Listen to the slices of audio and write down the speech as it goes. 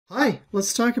Hi,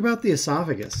 let's talk about the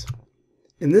esophagus.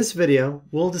 In this video,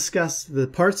 we'll discuss the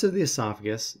parts of the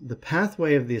esophagus, the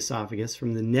pathway of the esophagus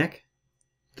from the neck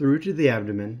through to the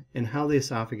abdomen, and how the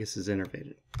esophagus is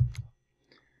innervated.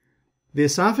 The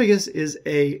esophagus is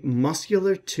a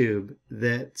muscular tube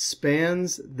that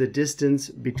spans the distance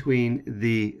between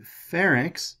the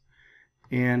pharynx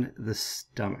and the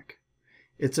stomach.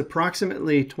 It's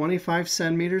approximately 25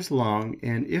 centimeters long,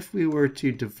 and if we were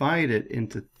to divide it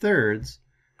into thirds,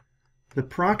 the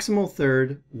proximal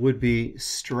third would be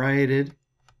striated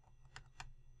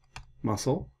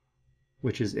muscle,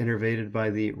 which is innervated by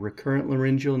the recurrent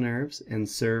laryngeal nerves and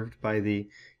served by the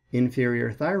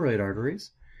inferior thyroid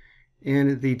arteries.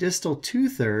 And the distal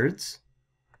two-thirds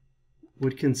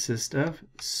would consist of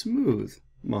smooth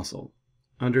muscle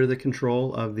under the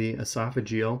control of the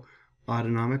esophageal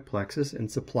autonomic plexus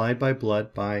and supplied by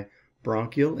blood by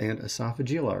bronchial and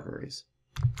esophageal arteries.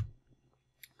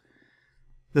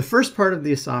 The first part of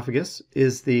the esophagus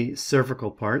is the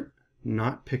cervical part,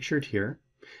 not pictured here.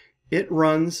 It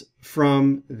runs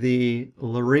from the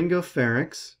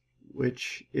laryngopharynx,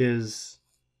 which is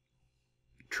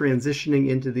transitioning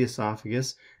into the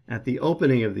esophagus at the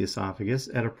opening of the esophagus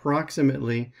at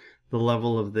approximately the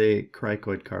level of the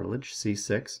cricoid cartilage,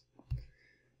 C6,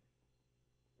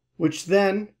 which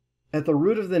then at the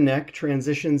root of the neck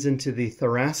transitions into the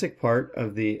thoracic part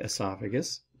of the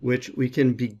esophagus, which we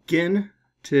can begin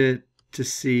to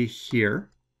see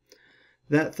here.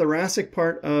 That thoracic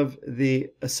part of the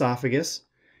esophagus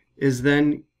is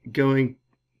then going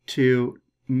to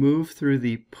move through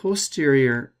the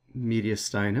posterior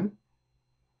mediastinum,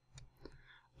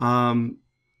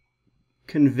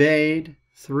 conveyed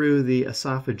through the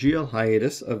esophageal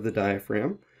hiatus of the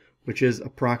diaphragm, which is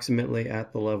approximately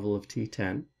at the level of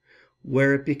T10,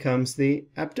 where it becomes the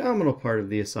abdominal part of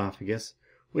the esophagus,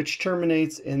 which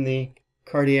terminates in the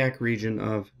cardiac region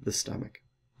of the stomach.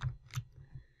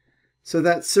 So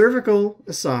that cervical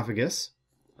esophagus,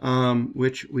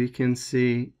 which we can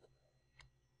see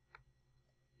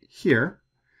here,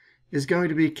 is going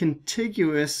to be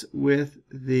contiguous with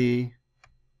the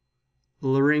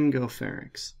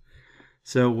laryngopharynx.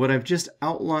 So what I've just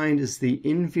outlined is the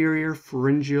inferior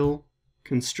pharyngeal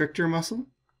constrictor muscle.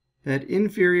 That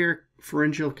inferior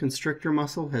pharyngeal constrictor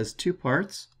muscle has two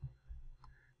parts.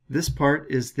 This part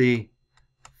is the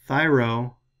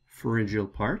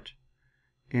thyropharyngeal part,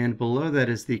 and below that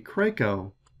is the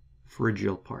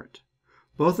cricopharyngeal part.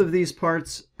 Both of these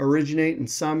parts originate in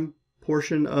some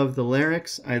portion of the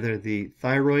larynx, either the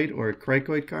thyroid or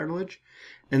cricoid cartilage,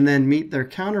 and then meet their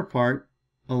counterpart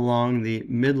along the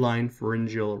midline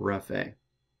pharyngeal raphe.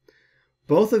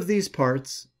 Both of these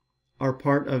parts are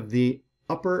part of the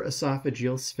upper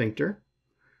esophageal sphincter,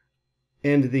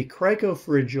 and the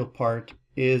cricopharyngeal part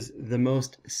is the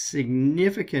most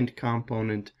significant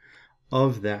component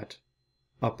of that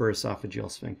upper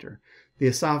esophageal sphincter. The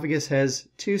esophagus has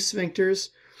two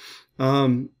sphincters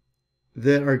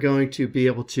that are going to be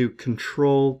able to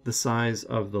control the size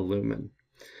of the lumen.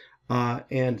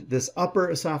 And this upper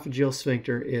esophageal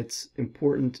sphincter, it's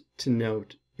important to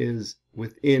note, is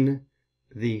within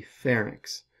the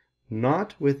pharynx,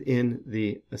 not within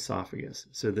the esophagus.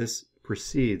 So this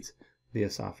precedes the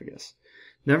esophagus.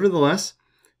 Nevertheless,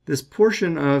 this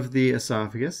portion of the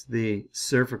esophagus, the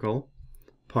cervical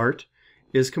part,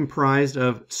 is comprised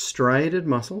of striated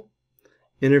muscle,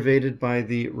 innervated by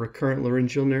the recurrent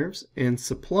laryngeal nerves, and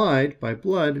supplied by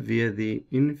blood via the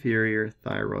inferior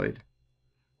thyroid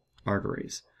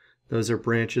arteries. Those are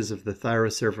branches of the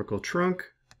thyrocervical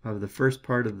trunk of the first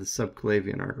part of the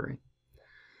subclavian artery.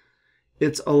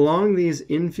 It's along these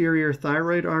inferior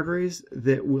thyroid arteries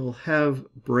that will have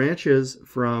branches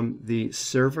from the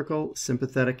cervical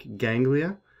sympathetic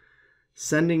ganglia,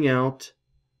 sending out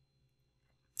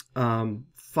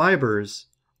fibers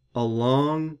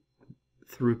along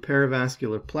through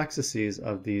perivascular plexuses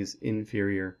of these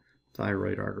inferior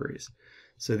thyroid arteries.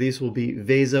 So these will be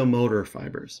vasomotor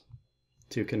fibers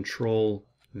to control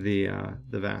the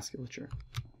vasculature.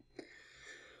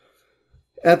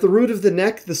 At the root of the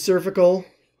neck, the cervical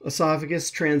esophagus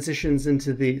transitions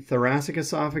into the thoracic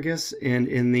esophagus, and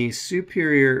in the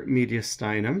superior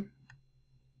mediastinum,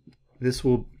 this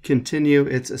will continue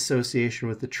its association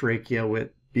with the trachea, with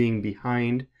being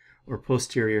behind or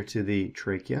posterior to the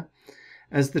trachea.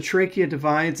 As the trachea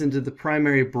divides into the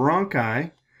primary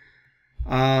bronchi,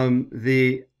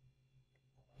 the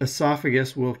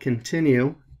esophagus will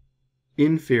continue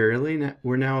inferiorly.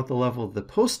 We're now at the level of the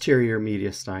posterior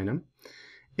mediastinum.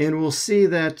 And we'll see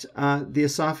that the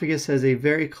esophagus has a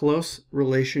very close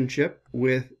relationship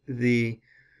with the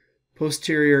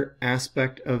posterior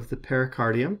aspect of the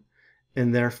pericardium,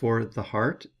 and therefore the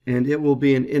heart, and it will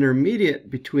be an intermediate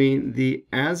between the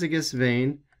azygous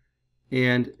vein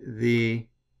and the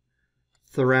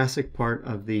thoracic part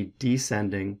of the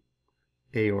descending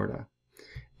aorta.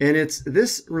 And it's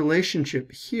this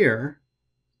relationship here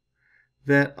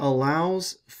that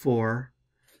allows for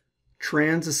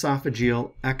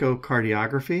transesophageal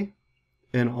echocardiography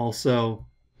and also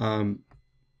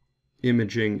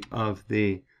imaging of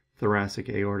the thoracic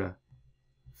aorta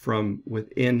from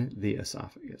within the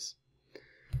esophagus.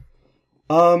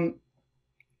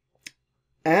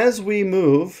 As we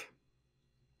move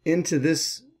into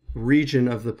this region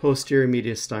of the posterior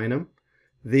mediastinum,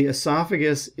 the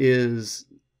esophagus is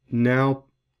now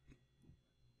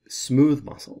smooth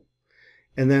muscle.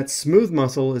 And that smooth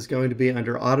muscle is going to be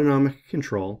under autonomic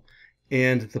control,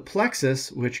 and the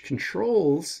plexus, which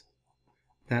controls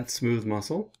that smooth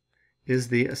muscle, is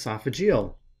the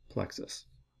esophageal plexus,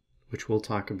 which we'll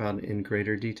talk about in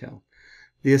greater detail.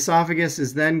 The esophagus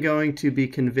is then going to be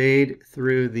conveyed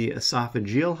through the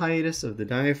esophageal hiatus of the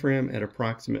diaphragm at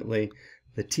approximately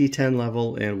the T10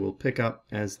 level, and will pick up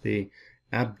as the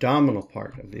abdominal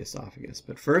part of the esophagus.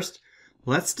 But first,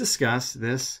 let's discuss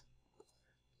this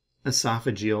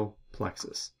esophageal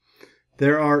plexus.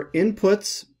 There are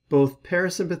inputs, both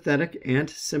parasympathetic and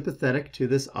sympathetic, to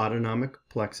this autonomic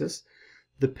plexus.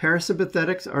 The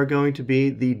parasympathetics are going to be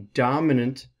the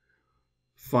dominant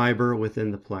fiber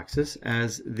within the plexus,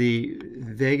 as the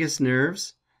vagus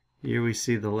nerves, here we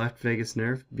see the left vagus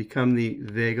nerve, become the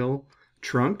vagal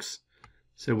trunks.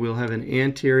 So we'll have an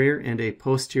anterior and a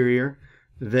posterior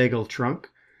vagal trunk.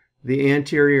 The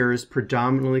anterior is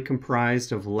predominantly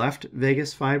comprised of left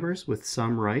vagus fibers with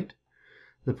some right.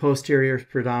 The posterior is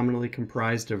predominantly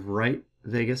comprised of right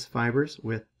vagus fibers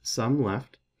with some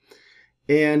left.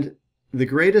 And the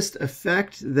greatest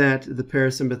effect that the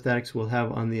parasympathetics will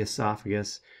have on the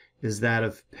esophagus is that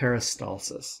of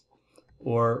peristalsis,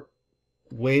 or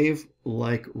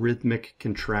wave-like rhythmic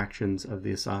contractions of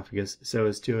the esophagus, so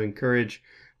as to encourage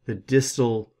the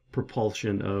distal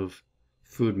propulsion of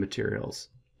food materials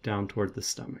down toward the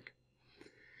stomach.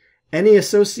 Any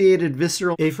associated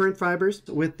visceral afferent fibers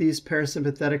with these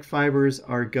parasympathetic fibers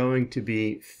are going to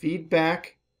be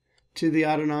feedback to the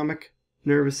autonomic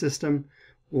nervous system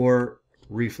or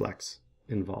reflex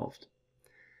involved.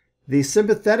 The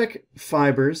sympathetic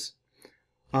fibers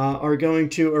are going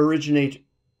to originate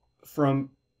from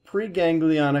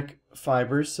preganglionic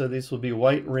fibers, so these will be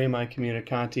white rami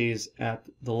communicantes at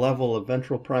the level of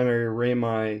ventral primary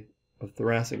rami of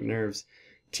thoracic nerves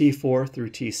T4 through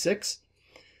T6.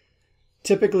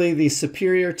 Typically, the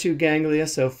superior two ganglia,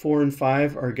 so 4 and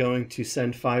 5, are going to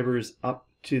send fibers up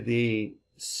to the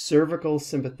cervical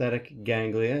sympathetic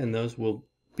ganglia, and those will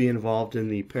be involved in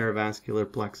the perivascular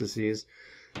plexuses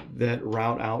that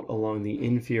route out along the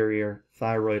inferior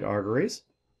thyroid arteries.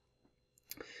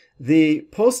 The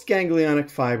postganglionic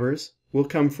fibers will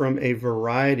come from a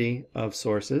variety of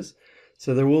sources.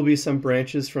 So there will be some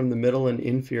branches from the middle and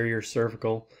inferior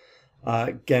cervical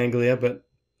ganglia, but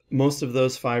most of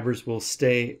those fibers will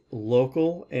stay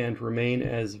local and remain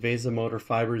as vasomotor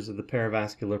fibers of the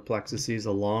perivascular plexuses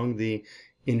along the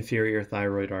inferior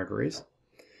thyroid arteries.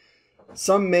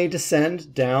 Some may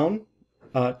descend down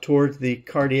toward the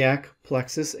cardiac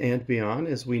plexus and beyond,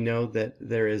 as we know that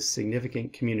there is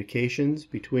significant communications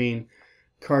between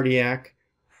cardiac,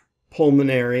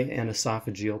 pulmonary, and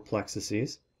esophageal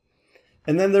plexuses.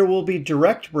 And then there will be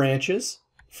direct branches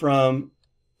from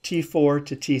T4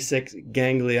 to T6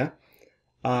 ganglia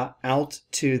out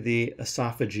to the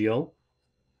esophageal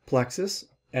plexus,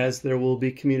 as there will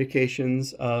be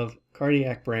communications of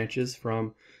cardiac branches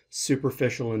from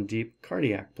superficial and deep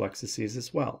cardiac plexuses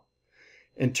as well.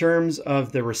 In terms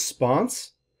of the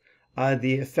response,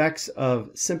 the effects of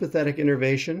sympathetic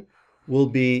innervation will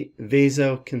be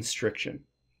vasoconstriction,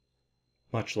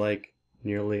 much like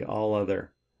nearly all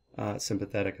other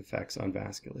sympathetic effects on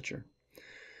vasculature.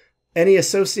 Any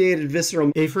associated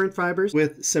visceral afferent fibers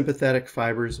with sympathetic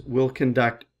fibers will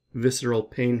conduct visceral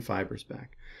pain fibers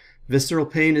back. Visceral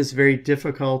pain is very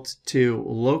difficult to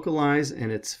localize,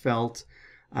 and it's felt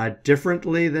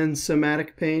differently than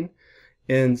somatic pain.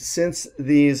 And since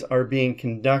these are being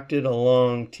conducted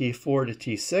along T4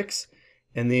 to T6,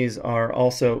 and these are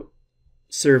also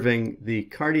serving the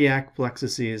cardiac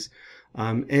plexuses,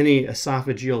 any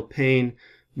esophageal pain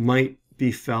might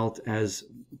be felt as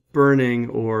burning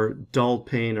or dull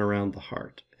pain around the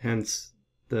heart. Hence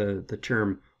the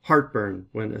term heartburn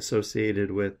when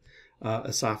associated with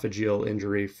esophageal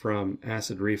injury from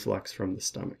acid reflux from the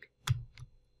stomach.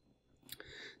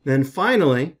 Then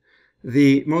finally,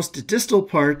 the most distal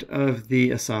part of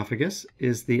the esophagus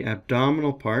is the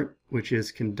abdominal part, which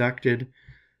is conducted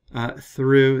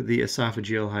through the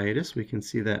esophageal hiatus. We can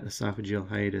see that esophageal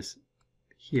hiatus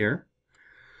here.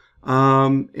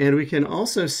 And we can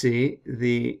also see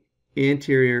the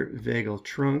anterior vagal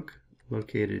trunk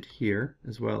located here,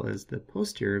 as well as the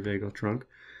posterior vagal trunk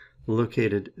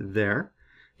located there.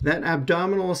 That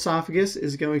abdominal esophagus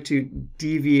is going to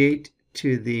deviate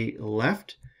to the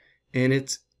left, and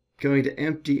it's going to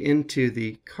empty into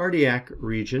the cardiac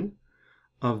region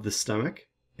of the stomach,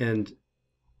 and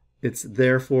it's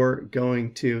therefore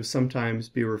going to sometimes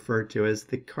be referred to as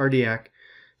the cardiac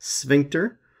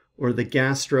sphincter or the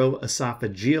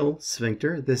gastroesophageal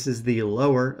sphincter. This is the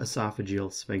lower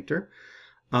esophageal sphincter.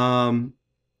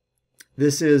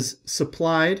 This is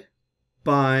supplied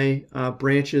by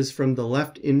branches from the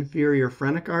left inferior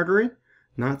phrenic artery,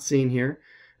 not seen here,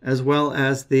 as well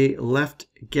as the left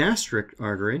gastric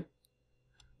artery,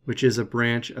 which is a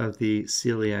branch of the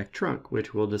celiac trunk,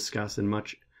 which we'll discuss in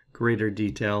much greater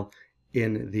detail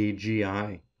in the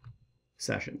GI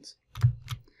sessions.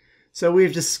 So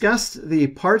we've discussed the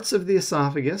parts of the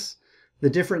esophagus, the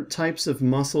different types of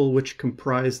muscle which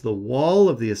comprise the wall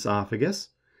of the esophagus,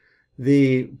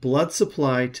 the blood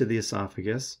supply to the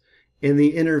esophagus, and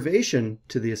the innervation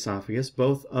to the esophagus,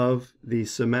 both of the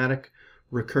somatic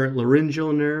recurrent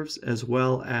laryngeal nerves as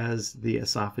well as the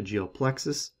esophageal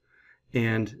plexus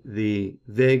and the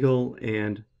vagal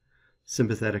and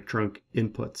sympathetic trunk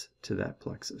inputs to that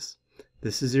plexus.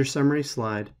 This is your summary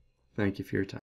slide. Thank you for your time.